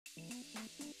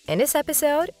In this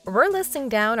episode, we're listing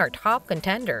down our top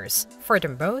contenders for the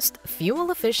most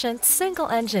fuel-efficient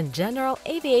single-engine general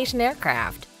aviation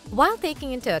aircraft, while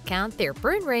taking into account their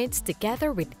burn rates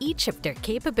together with each of their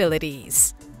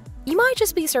capabilities. You might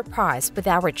just be surprised with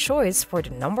our choice for the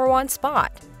number one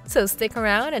spot, so stick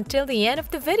around until the end of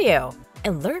the video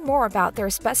and learn more about their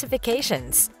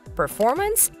specifications,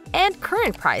 performance, and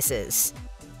current prices.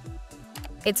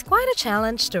 It's quite a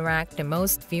challenge to rank the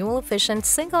most fuel-efficient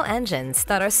single engines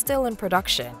that are still in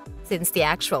production, since the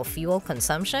actual fuel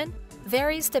consumption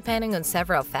varies depending on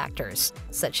several factors,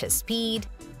 such as speed,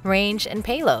 range, and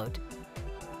payload.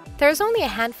 There's only a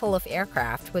handful of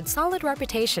aircraft with solid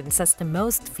reputations as the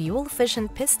most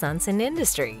fuel-efficient pistons in the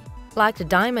industry, like the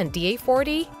Diamond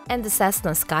DA40 and the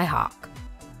Cessna Skyhawk,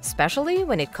 especially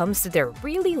when it comes to their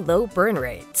really low burn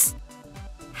rates.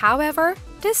 However,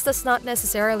 this does not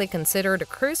necessarily consider the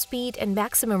cruise speed and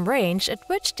maximum range at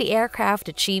which the aircraft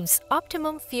achieves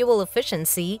optimum fuel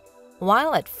efficiency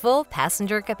while at full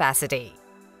passenger capacity.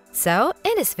 So,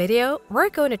 in this video,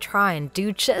 we're going to try and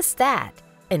do just that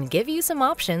and give you some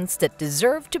options that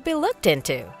deserve to be looked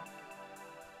into.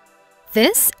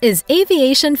 This is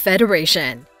Aviation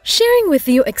Federation, sharing with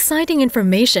you exciting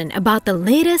information about the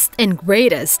latest and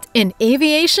greatest in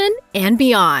aviation and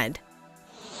beyond.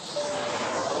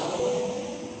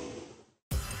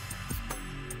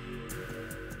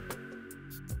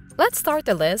 Let's start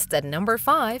the list at number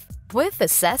 5 with the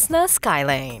Cessna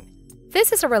Skyline.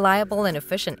 This is a reliable and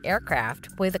efficient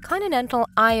aircraft with a Continental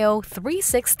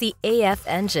IO360 AF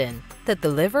engine that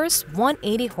delivers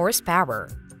 180 horsepower.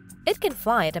 It can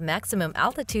fly at a maximum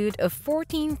altitude of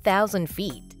 14,000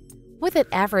 feet, with an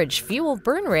average fuel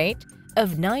burn rate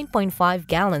of 9.5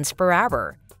 gallons per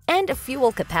hour and a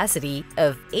fuel capacity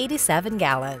of 87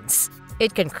 gallons.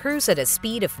 It can cruise at a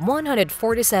speed of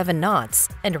 147 knots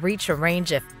and reach a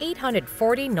range of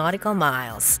 840 nautical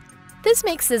miles. This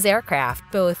makes this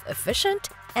aircraft both efficient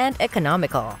and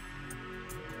economical.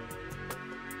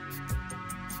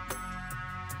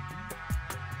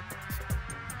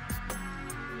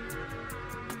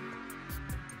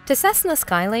 The Cessna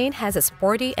Skyline has a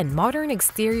sporty and modern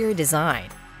exterior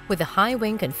design, with a high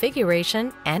wing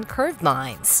configuration and curved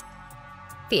lines.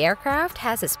 The aircraft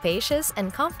has a spacious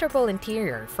and comfortable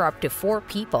interior for up to 4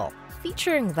 people,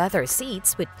 featuring leather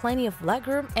seats with plenty of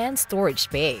legroom and storage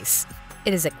space.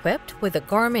 It is equipped with a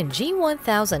Garmin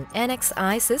G1000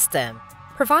 NXI system,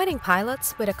 providing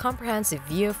pilots with a comprehensive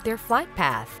view of their flight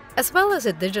path, as well as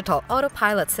a digital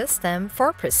autopilot system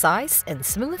for precise and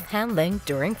smooth handling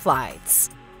during flights.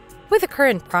 With a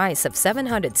current price of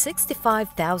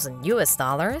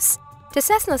 $765,000, the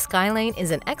Cessna Skyline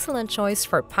is an excellent choice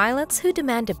for pilots who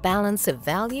demand a balance of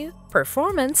value,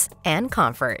 performance, and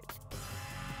comfort.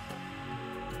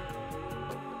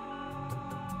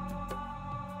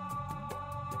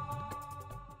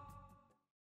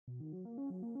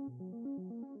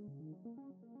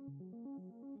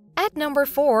 At number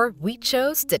 4, we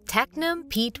chose the Tecnum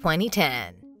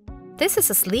P2010. This is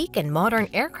a sleek and modern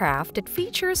aircraft that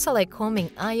features a Lycoming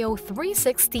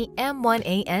IO360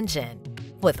 M1A engine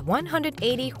with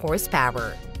 180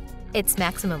 horsepower. Its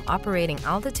maximum operating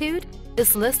altitude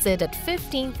is listed at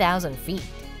 15,000 feet.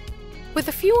 With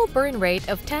a fuel burn rate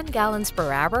of 10 gallons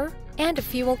per hour and a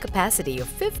fuel capacity of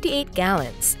 58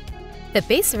 gallons, the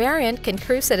base variant can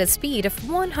cruise at a speed of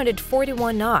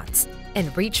 141 knots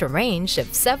and reach a range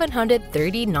of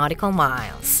 730 nautical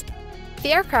miles.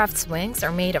 The aircraft's wings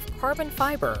are made of carbon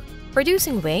fiber,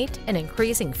 reducing weight and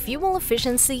increasing fuel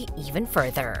efficiency even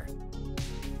further.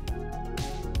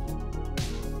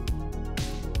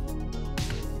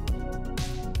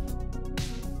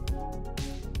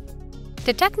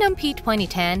 The Tecnum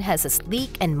P2010 has a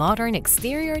sleek and modern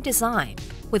exterior design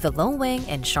with a low wing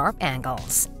and sharp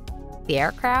angles. The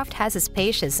aircraft has a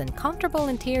spacious and comfortable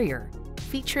interior,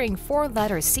 featuring 4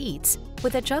 leather seats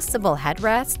with adjustable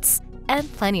headrests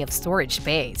and plenty of storage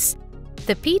space.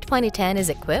 The P2010 is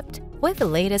equipped with the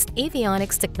latest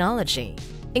avionics technology,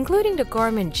 including the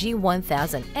Garmin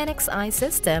G1000 NXI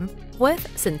system with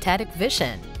synthetic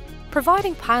vision,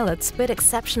 providing pilots with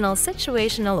exceptional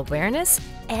situational awareness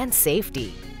and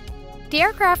safety. The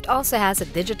aircraft also has a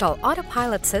digital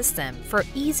autopilot system for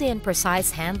easy and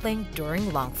precise handling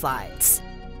during long flights.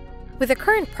 With a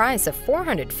current price of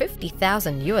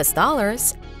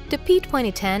 $450,000, the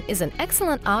P2010 is an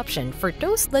excellent option for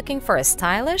those looking for a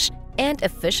stylish and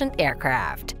efficient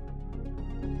aircraft.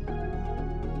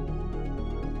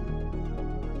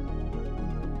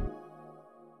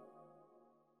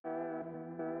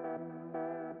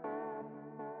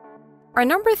 Our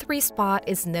number 3 spot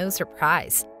is no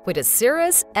surprise with the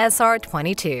Cirrus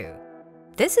SR22.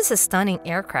 This is a stunning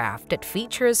aircraft that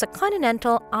features a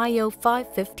Continental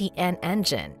IO550N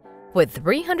engine with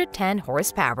 310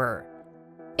 horsepower.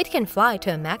 It can fly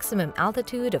to a maximum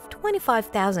altitude of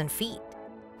 25,000 feet,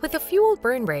 with a fuel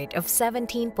burn rate of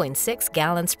 17.6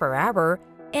 gallons per hour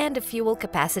and a fuel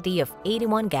capacity of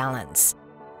 81 gallons.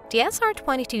 The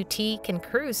SR22T can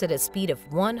cruise at a speed of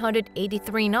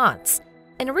 183 knots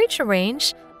and reach a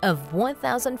range of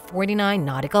 1,049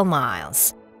 nautical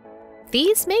miles.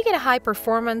 These make it a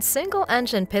high-performance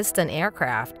single-engine piston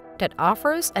aircraft that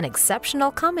offers an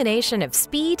exceptional combination of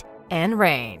speed and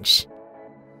range.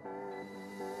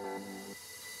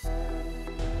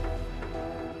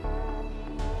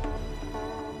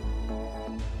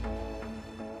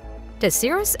 The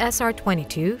Cirrus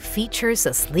SR22 features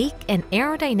a sleek and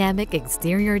aerodynamic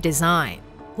exterior design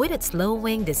with its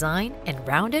low-wing design and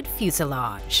rounded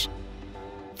fuselage.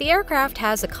 The aircraft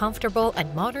has a comfortable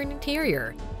and modern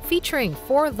interior, featuring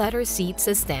 4 leather seats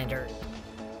as standard.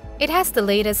 It has the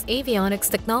latest avionics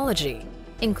technology,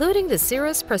 including the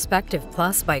Cirrus Perspective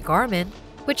Plus by Garmin,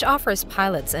 which offers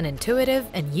pilots an intuitive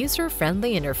and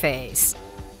user-friendly interface.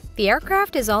 The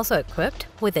aircraft is also equipped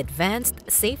with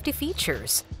advanced safety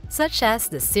features, such as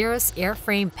the Cirrus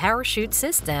Airframe Parachute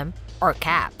System, or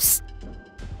CAPS.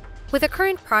 With a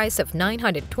current price of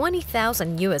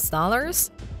 $920,000,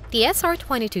 the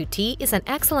SR22T is an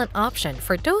excellent option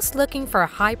for those looking for a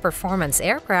high-performance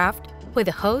aircraft with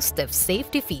a host of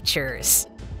safety features.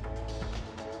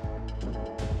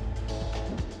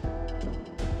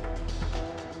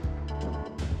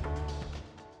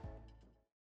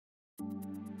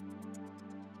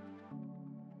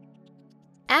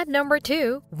 At number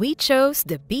 2, we chose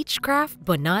the Beechcraft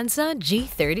Bonanza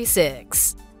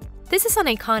G36. This is an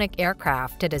iconic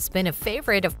aircraft that has been a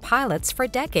favorite of pilots for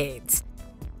decades.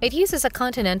 It uses a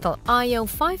Continental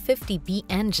IO550B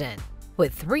engine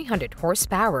with 300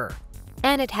 horsepower,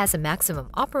 and it has a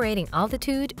maximum operating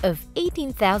altitude of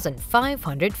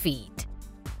 18,500 feet.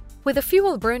 With a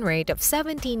fuel burn rate of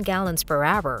 17 gallons per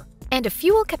hour and a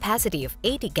fuel capacity of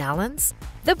 80 gallons,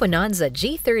 the Bonanza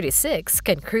G36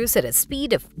 can cruise at a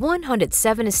speed of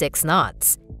 176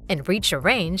 knots and reach a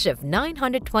range of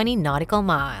 920 nautical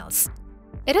miles.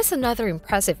 It is another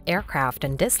impressive aircraft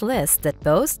on this list that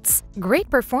boasts great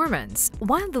performance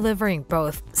while delivering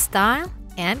both style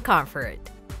and comfort.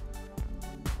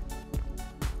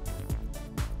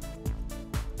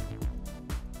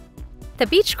 The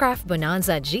Beechcraft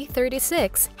Bonanza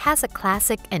G36 has a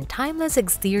classic and timeless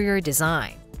exterior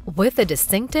design with a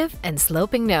distinctive and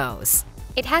sloping nose.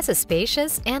 It has a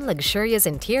spacious and luxurious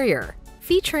interior,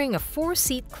 featuring a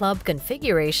 4-seat club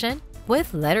configuration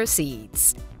with leather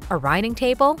seats, a writing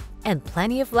table, and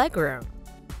plenty of legroom.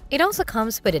 It also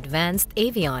comes with advanced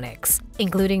avionics,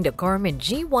 including the Garmin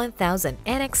G1000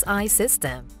 NXI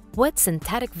system with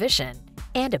synthetic vision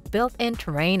and a built-in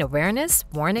terrain awareness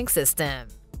warning system.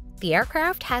 The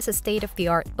aircraft has a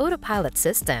state-of-the-art autopilot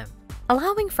system,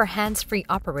 allowing for hands-free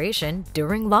operation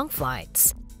during long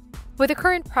flights. With a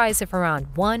current price of around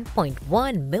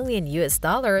 $1.1 million,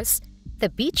 the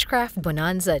Beechcraft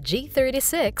Bonanza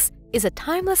G36 is a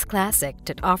timeless classic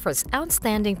that offers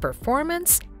outstanding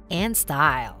performance and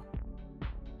style.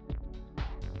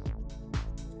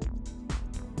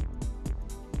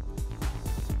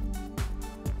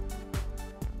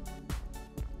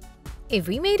 If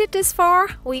we made it this far,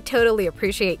 we totally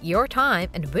appreciate your time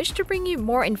and wish to bring you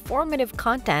more informative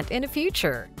content in the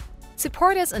future.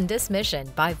 Support us on this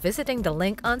mission by visiting the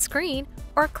link on screen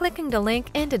or clicking the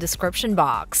link in the description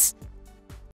box.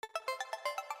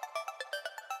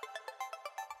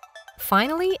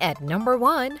 Finally, at number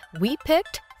 1, we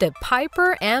picked the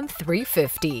Piper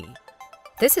M350.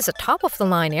 This is a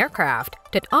top-of-the-line aircraft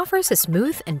that offers a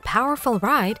smooth and powerful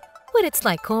ride with its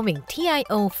Lycoming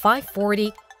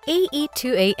TIO540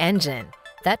 AE2A engine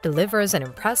that delivers an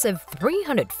impressive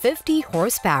 350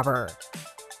 horsepower.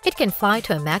 It can fly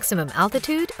to a maximum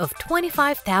altitude of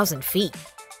 25,000 feet,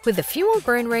 with a fuel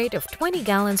burn rate of 20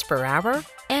 gallons per hour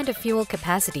and a fuel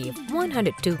capacity of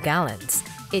 102 gallons.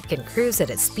 It can cruise at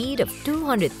a speed of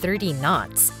 230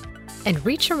 knots and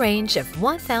reach a range of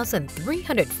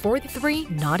 1,343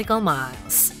 nautical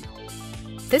miles.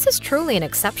 This is truly an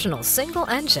exceptional single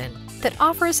engine that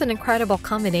offers an incredible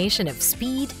combination of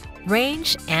speed,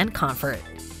 range, and comfort.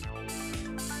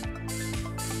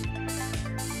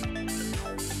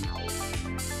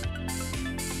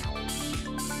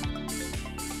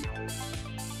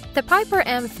 The Piper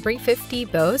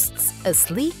M350 boasts a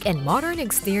sleek and modern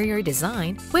exterior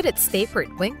design with its tapered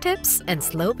wingtips and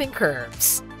sloping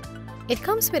curves. It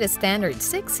comes with a standard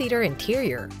 6-seater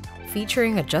interior,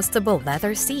 featuring adjustable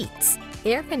leather seats,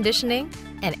 air conditioning,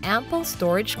 and ample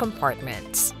storage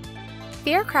compartments.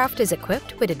 The aircraft is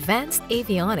equipped with advanced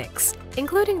avionics,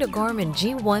 including the Garmin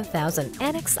G1000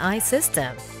 NXI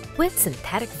system with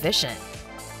synthetic vision,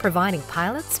 providing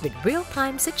pilots with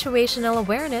real-time situational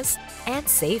awareness and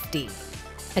safety.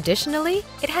 Additionally,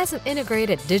 it has an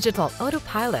integrated digital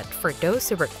autopilot for those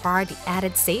who require the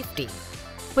added safety.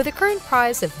 With a current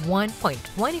price of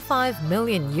 $1.25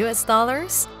 million,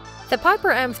 the Piper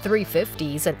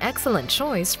M350 is an excellent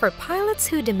choice for pilots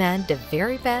who demand the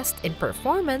very best in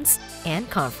performance and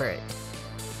comfort.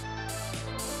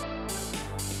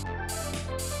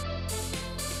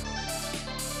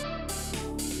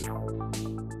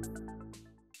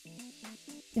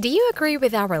 Do you agree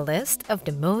with our list of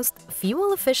the most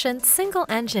fuel-efficient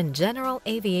single-engine general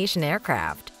aviation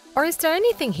aircraft? Or is there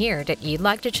anything here that you'd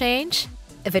like to change?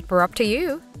 If it were up to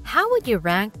you, how would you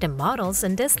rank the models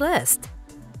in this list?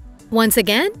 Once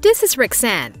again, this is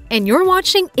Roxanne, and you're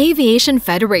watching Aviation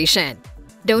Federation.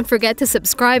 Don't forget to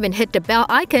subscribe and hit the bell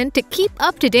icon to keep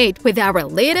up to date with our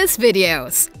latest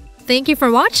videos. Thank you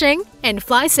for watching, and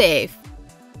fly safe!